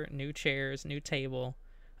furniture, new chairs, new table.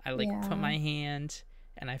 I like put my hand,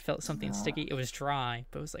 and I felt something sticky. It was dry,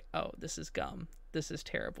 but it was like, oh, this is gum. This is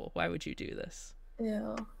terrible. Why would you do this?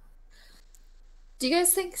 Ew. Do you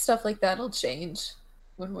guys think stuff like that'll change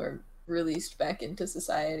when we're released back into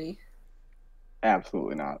society?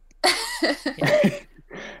 Absolutely not.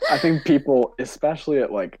 I think people, especially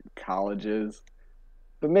at like colleges,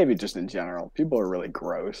 but maybe just in general, people are really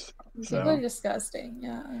gross. People are disgusting.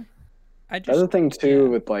 Yeah. That's the thing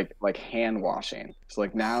too with like hand washing. It's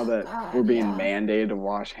like now that we're being mandated to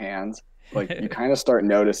wash hands, like you kind of start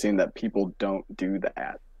noticing that people don't do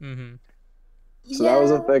that. Mm-hmm. So that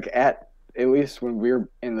was like at least when we were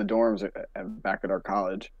in the dorms back at our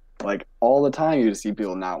college, like all the time you just see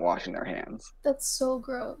people not washing their hands. That's so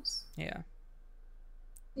gross. Yeah.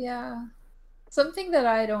 Yeah. Something that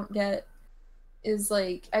I don't get is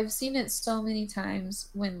like I've seen it so many times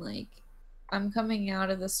when like I'm coming out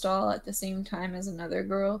of the stall at the same time as another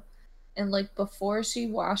girl, and like before she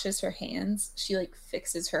washes her hands, she like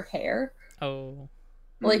fixes her hair. Oh.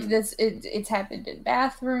 Like this, it's happened in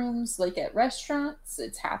bathrooms, like at restaurants.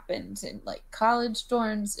 It's happened in like college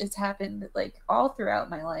dorms. It's happened like all throughout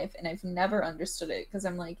my life, and I've never understood it because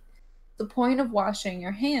I'm like, the point of washing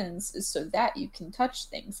your hands is so that you can touch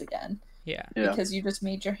things again. Yeah. Because you just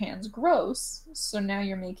made your hands gross, so now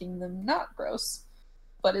you're making them not gross.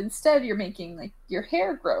 But instead, you're making like your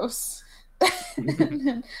hair gross.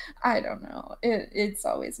 And I don't know. It's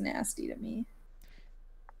always nasty to me.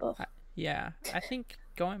 Yeah, I think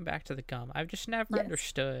going back to the gum, I've just never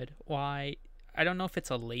understood why. I don't know if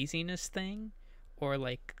it's a laziness thing or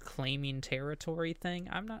like claiming territory thing.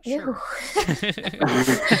 I'm not sure.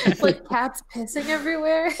 Like cats pissing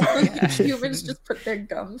everywhere. Like humans just put their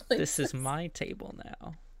gum places. This is my table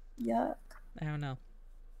now. Yuck. I don't know.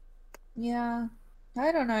 Yeah,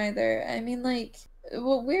 I don't know either. I mean, like,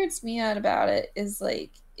 what weirds me out about it is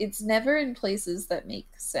like it's never in places that make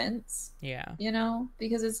sense. Yeah. You know,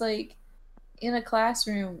 because it's like in a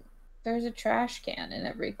classroom, there's a trash can in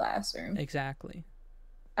every classroom. Exactly.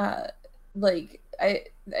 Like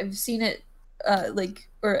I've seen it, like,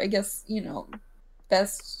 or I guess, you know,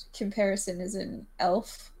 best comparison is in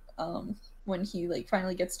Elf, when he like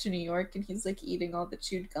finally gets to New York and he's like eating all the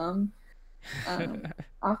chewed gum,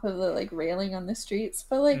 off of the like railing on the streets.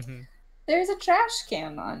 But like, there's a trash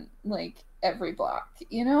can on like every block,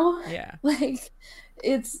 you know? Yeah. Like,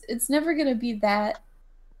 it's never gonna be that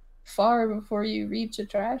far before you reach a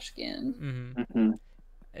trash can.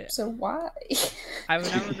 So why? I've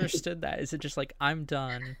never understood that. Is it just like, I'm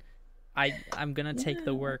done, I'm gonna take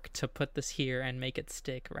the work to put this here and make it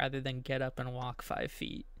stick rather than get up and walk 5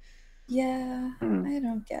 feet? Yeah, I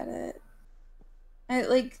don't get it. I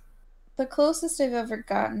like the closest I've ever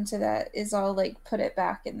gotten to that is I'll like put it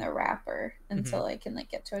back in the wrapper until I can like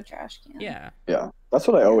get to a trash can. Yeah. Yeah, that's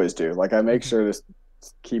what I always do. Like I make sure to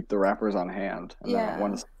keep the wrappers on hand, and then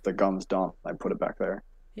once the gum's done, I put it back there.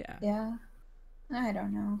 Yeah. Yeah. I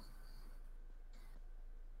don't know.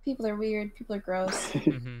 People are weird. People are gross.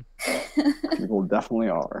 People definitely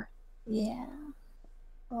are. Yeah.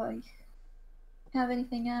 Boy. Have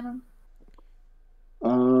anything, Adam?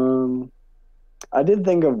 I did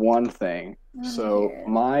think of one thing. So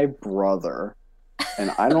my brother,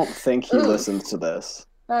 and I don't think he listens to this.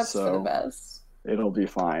 That's for the best. It'll be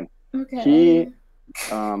fine. Okay. He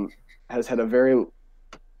has had a very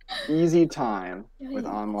easy time with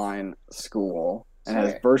online school and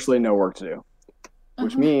has virtually no work to do,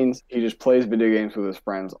 which means he just plays video games with his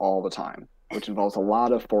friends all the time, which involves a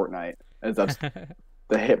lot of Fortnite, as that's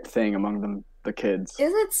the hip thing among the kids.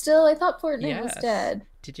 Is it still? I thought Fortnite was dead.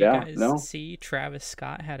 Did you guys see Travis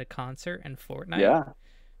Scott had a concert in Fortnite? Yeah.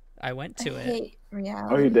 I went to it. Hate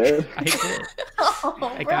reality. Oh, you did? I did.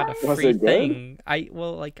 I got a free thing. I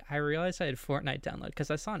realized I had Fortnite downloaded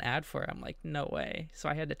because I saw an ad for it. I'm like, no way. So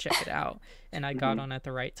I had to check it out, and I got on at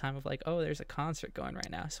the right time of like, oh, there's a concert going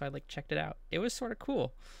right now. So I like checked it out. It was sort of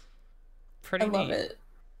cool. Pretty neat.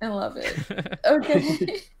 I love it.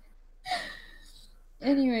 Okay.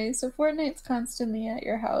 Anyway, so Fortnite's constantly at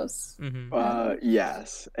your house.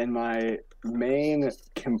 Yes, and my main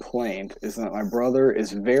complaint is that my brother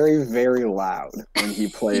is very, very loud when he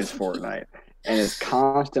plays Fortnite, and is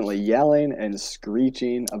constantly yelling and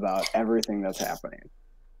screeching about everything that's happening,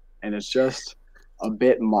 and it's just a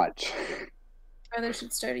bit much. Brother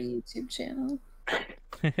should start a YouTube channel.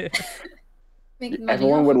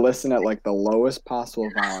 Everyone would listen at like the lowest possible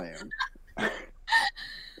volume.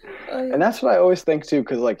 And that's what I always think too,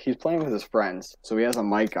 because like he's playing with his friends, so he has a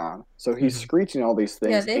mic on, so he's screeching all these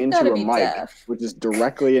things into a mic, deaf. Which is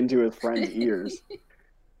directly into his friends' ears.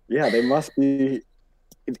 Yeah, they must be.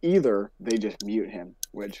 Either they just mute him,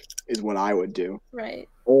 which is what I would do, right?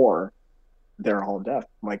 Or they're all deaf.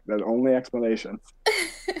 Like the only explanation.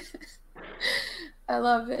 I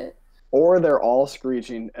love it. Or they're all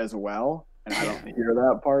screeching as well, and I don't hear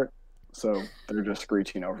that part, so they're just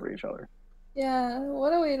screeching over each other. Yeah,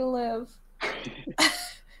 what a way to live.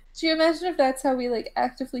 Do you imagine if that's how we like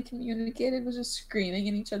actively communicated, was just screaming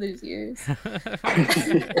in each other's ears?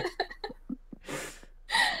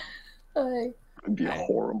 It'd be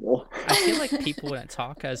horrible. I feel like people wouldn't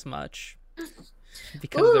talk as much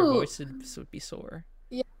because their voices would be sore.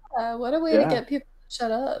 Yeah, what a way to get people to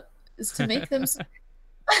shut up, is to make them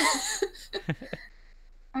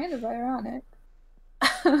kind of ironic.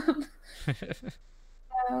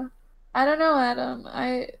 I don't know, Adam.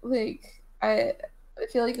 I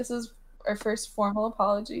feel like this is our first formal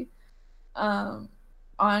apology. On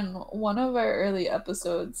one of our early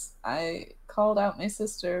episodes, I called out my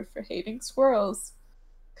sister for hating squirrels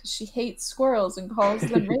because she hates squirrels and calls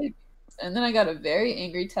them rabies. And then I got a very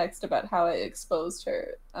angry text about how I exposed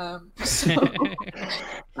her. So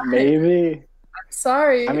maybe. I'm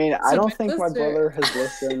sorry. I mean, I don't think my brother has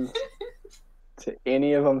listened to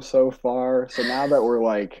any of them so far. So now that we're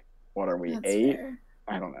like, what are we, 8? Fair.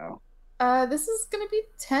 I don't know. This is gonna be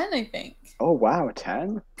 10, I think. Oh wow,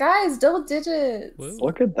 10? Guys, double digits. Woo.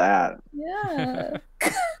 Look at that. Yeah.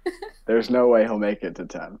 There's no way he'll make it to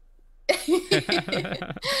 10.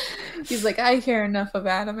 He's like, I hear enough of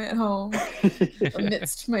Adam at home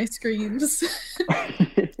amidst my screams.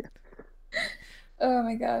 Oh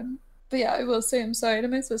my god. But yeah, I will say I'm sorry to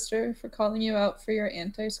my sister for calling you out for your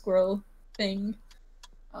anti-squirrel thing.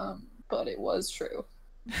 But it was true.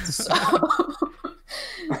 So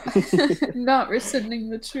not rescinding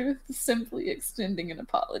the truth, simply extending an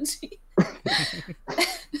apology.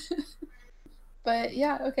 But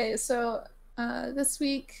yeah, okay, so this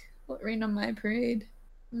week, what rained on my parade?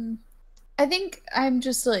 I think I'm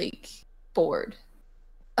just like bored.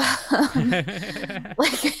 Like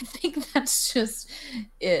I think that's just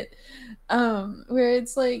it. Where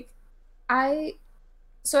it's like I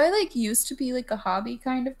like used to be like a hobby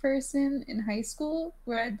kind of person in high school,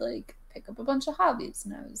 where I'd like pick up a bunch of hobbies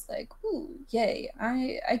and I was like, ooh, yay,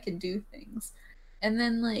 I can do things. And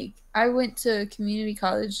then like I went to community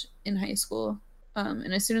college in high school.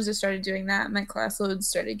 And as soon as I started doing that, my class loads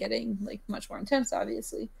started getting like much more intense,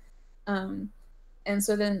 obviously. And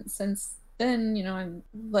so then since then, you know, I'm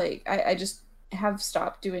like I just have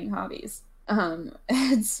stopped doing hobbies.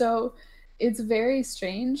 And so it's very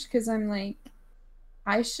strange because I'm like,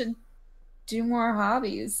 I should do more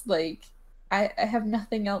hobbies. Like I have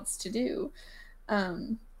nothing else to do.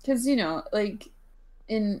 Because, you know, like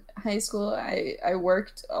in high school, I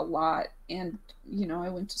worked a lot and, you know, I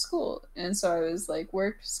went to school. And so I was like,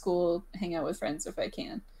 work, school, hang out with friends if I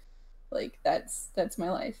can. Like that's my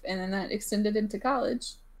life. And then that extended into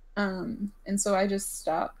college. And so I just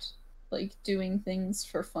stopped like doing things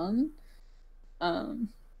for fun.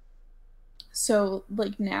 So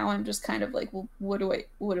like now I'm just kind of like, well, what do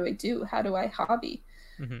I do? How do I hobby?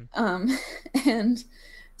 Mm-hmm. And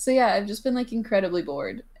so yeah, I've just been like incredibly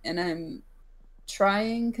bored, and I'm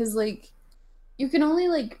trying, because like you can only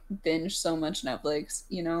like binge so much Netflix,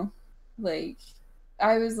 you know? Like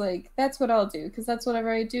I was like, that's what I'll do, because that's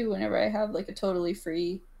whatever I do whenever I have like a totally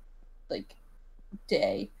free like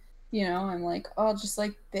day, you know? I'm like, oh, I'll just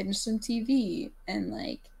like binge some TV and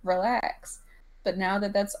like relax. But now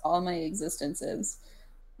that that's all my existence is,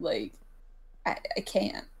 like I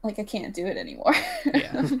can't do it anymore.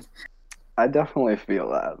 Yeah. I definitely feel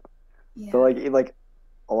that. Yeah. So like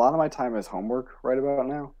a lot of my time is homework right about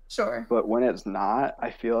now. Sure. But when it's not,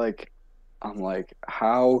 I feel like I'm like,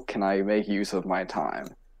 how can I make use of my time?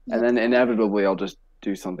 Yeah. And then inevitably I'll just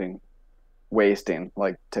do something wasting,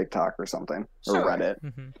 like TikTok or something, or Reddit.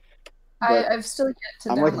 Mm-hmm. I've still yet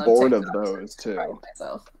to. I'm like bored TikTok of those too.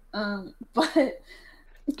 Myself. But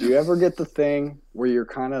do you ever get the thing where you're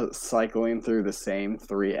kind of cycling through the same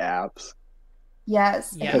 3 apps?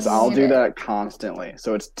 Yes. Because I'll do that constantly.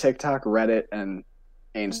 So it's TikTok, Reddit, and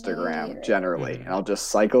Instagram generally. Mm-hmm. And I'll just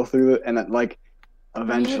cycle through it, and then like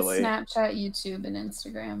eventually Snapchat, YouTube, and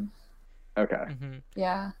Instagram. Okay. Mm-hmm.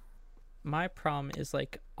 Yeah. My problem is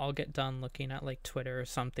like I'll get done looking at like Twitter or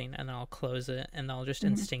something, and then I'll close it, and I'll just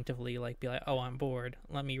instinctively like be like, oh, I'm bored,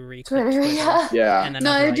 let me re-click Twitter. Yeah. And then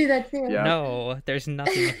no, I like, do that too. Yeah. No, there's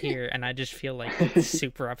nothing here, and I just feel like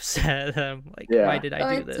super upset. I'm like, why did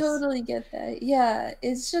I do this? I totally get that. Yeah,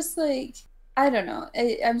 it's just like, I don't know.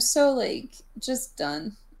 I'm so like just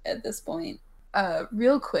done. at this point.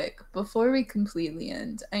 Real quick, before we completely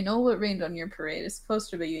end, I know what rained on your parade is supposed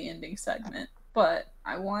to be the ending segment, but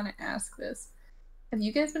I want to ask this. Have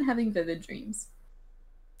you guys been having vivid dreams?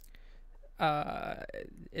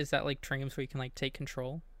 Is that like dreams where you can like take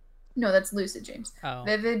control? No, that's lucid dreams. Oh.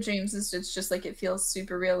 Vivid dreams is just like it feels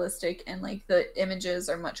super realistic and like the images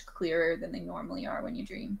are much clearer than they normally are when you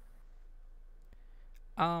dream.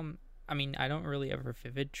 I mean, I don't really ever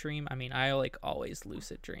vivid dream. I mean, I like always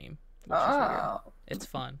lucid dream. Which is weird. It's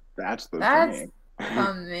fun. That's dream.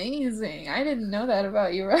 Amazing. I didn't know that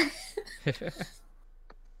about you, right?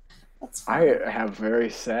 That's fun. I have very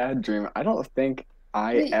sad dream. I don't think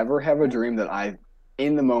I ever have a dream that I,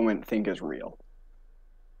 in the moment, think is real.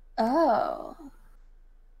 Oh.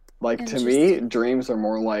 Like, to me, dreams are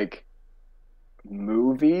more like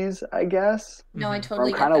movies, I guess. No, I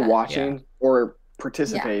totally I'm kind of watching or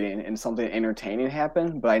participating in something entertaining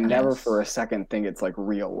happen, but I never for a second think it's like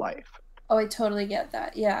real life. Oh, I totally get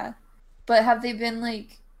that. Yeah. But have they been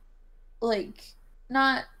like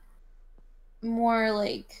not more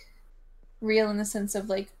like real in the sense of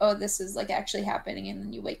like, oh, this is like actually happening, and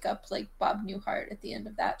then you wake up like Bob Newhart at the end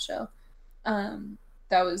of that show?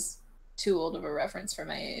 That was too old of a reference for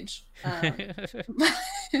my age.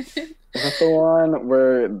 Is that the one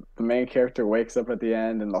where the main character wakes up at the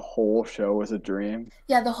end and the whole show was a dream?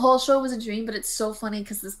 Yeah, the whole show was a dream, but it's so funny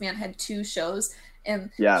because this man had 2 shows,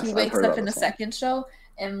 and he wakes up in the second show,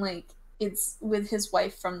 and like it's with his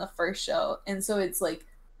wife from the first show, and so it's like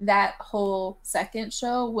that whole second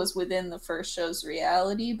show was within the first show's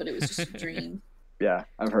reality, but it was just a dream. Yeah,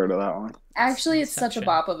 I've heard of that one. Actually, it's such a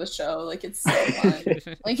bop of a show. Like, it's so fun.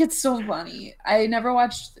 Like, it's so funny. I never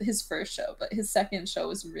watched his first show, but his second show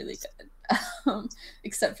was really good.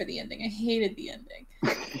 Except for the ending. I hated the ending.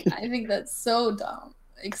 I think that's so dumb.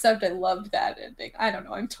 Except I loved that ending. I don't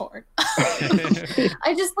know. I'm torn.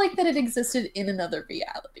 I just like that it existed in another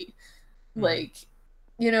reality. Like,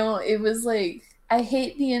 you know, it was like, I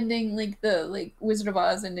hate the ending, like the like Wizard of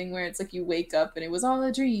Oz ending where it's like you wake up and it was all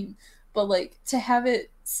a dream. But like to have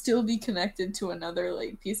it still be connected to another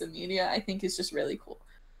like piece of media, I think is just really cool.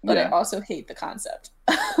 But I also hate the concept.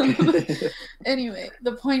 Anyway,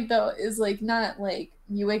 the point though is like not like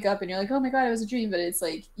you wake up and you're like, oh my god, it was a dream, but it's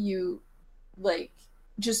like you like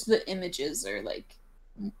just the images are like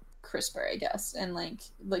crisper, I guess, and like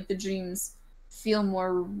the dreams feel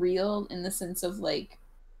more real in the sense of like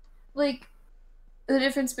the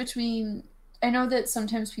difference between, I know that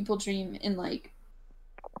sometimes people dream in like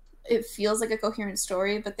it feels like a coherent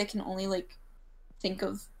story, but they can only like think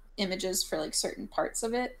of images for like certain parts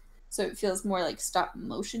of it, so it feels more like stop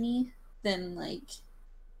motion-y than like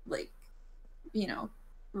you know,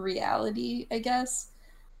 reality, I guess.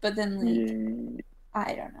 But then like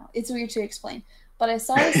I don't know, it's weird to explain, but I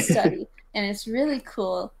saw this study and it's really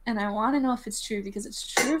cool, and I want to know if it's true because it's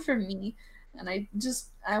true for me, and I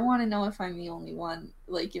want to know if I'm the only one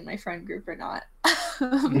like in my friend group or not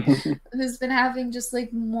who's been having just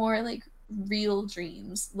like more like real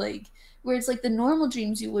dreams, like where it's like the normal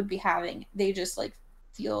dreams you would be having, they just like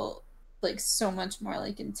feel like so much more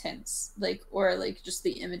like intense, like, or like just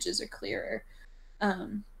the images are clearer.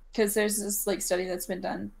 Because there's this like study that's been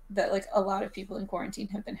done that like a lot of people in quarantine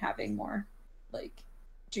have been having more like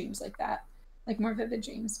dreams like that, like more vivid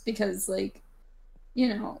dreams, because like, you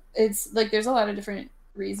know, it's like there's a lot of different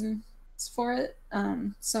reasons for it.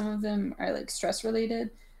 Some of them are like stress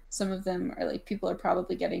related, some of them are like people are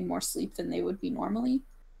probably getting more sleep than they would be normally.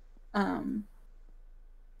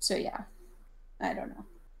 So yeah, I don't know.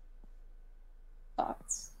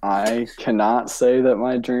 Thoughts? I cannot say that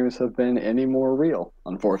my dreams have been any more real,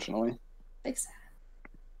 unfortunately. Exactly.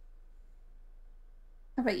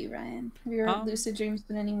 How about you, Ryan? Have your lucid dreams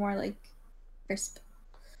been any more like crisp?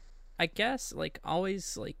 I guess like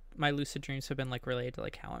always, like my lucid dreams have been like related to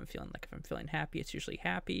like how I'm feeling. Like if I'm feeling happy, it's usually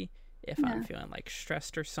happy. If I'm feeling like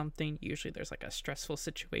stressed or something, usually there's like a stressful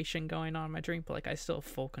situation going on in my dream, but like I still have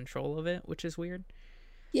full control of it, which is weird.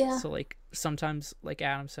 Yeah. So like sometimes, like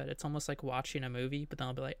Adam said, it's almost like watching a movie, but then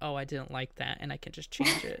I'll be like, oh, I didn't like that, and I can just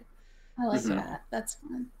change it. I like that. That's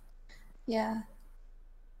fun. Yeah.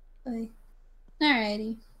 Like,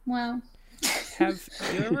 alrighty. Well. Have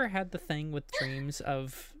you ever had the thing with dreams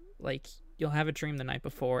of like you'll have a dream the night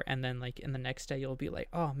before, and then like in the next day you'll be like,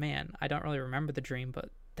 oh man, I don't really remember the dream, but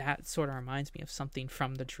that sort of reminds me of something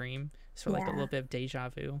from the dream. So like a little bit of deja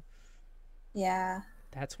vu. Yeah.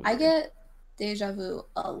 That's weird. I get deja vu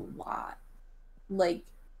a lot, like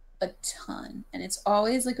a ton, and it's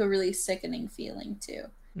always like a really sickening feeling too.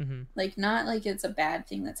 Like not like it's a bad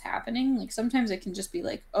thing that's happening, like sometimes it can just be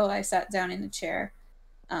like, oh, I sat down in the chair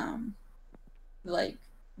like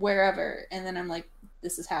wherever, and then I'm like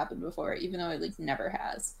this has happened before, even though it like never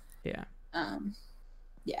has. Yeah.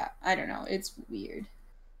 Yeah, I don't know. It's weird.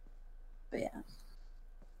 But yeah.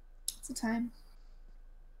 It's a time.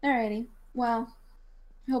 Alrighty. Well,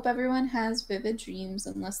 I hope everyone has vivid dreams,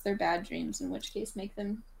 unless they're bad dreams, in which case make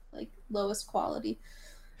them like lowest quality.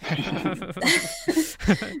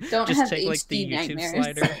 Don't just have take HD like the YouTube nightmares.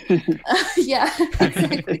 slider. Yeah,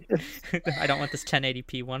 exactly. I don't want this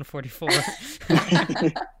 1080p 144.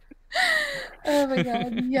 Oh my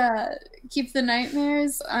god, yeah. Keep the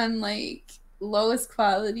nightmares on like lowest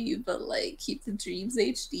quality, but like keep the dreams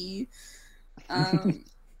HD.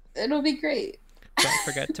 It'll be great. Don't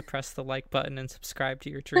forget to press the like button and subscribe to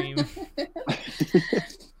your dream.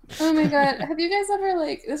 Oh my god, have you guys ever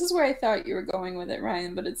like, this is where I thought you were going with it,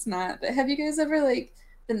 Ryan, but it's not, but have you guys ever like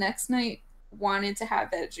the next night wanted to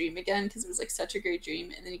have that dream again because it was like such a great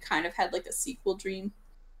dream, and then you kind of had like a sequel dream?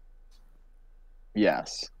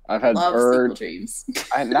 Yes, I've had sequel dreams.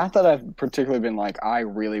 Not that I've particularly been like, I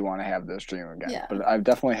really want to have this dream again, Yeah. but I've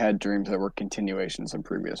definitely had dreams that were continuations of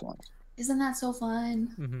previous ones. Isn't that so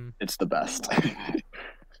fun? Mm-hmm. It's the best.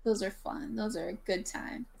 Those are fun. Those are a good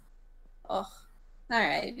time. Oh,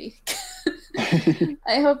 alrighty.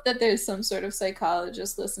 I hope that there's some sort of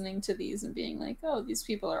psychologist listening to these and being like, oh, these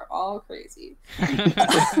people are all crazy.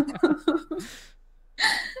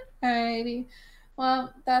 Alrighty.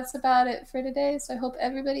 Well, that's about it for today. So I hope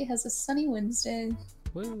everybody has a sunny Wednesday.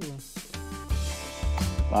 Woo.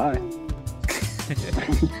 Bye.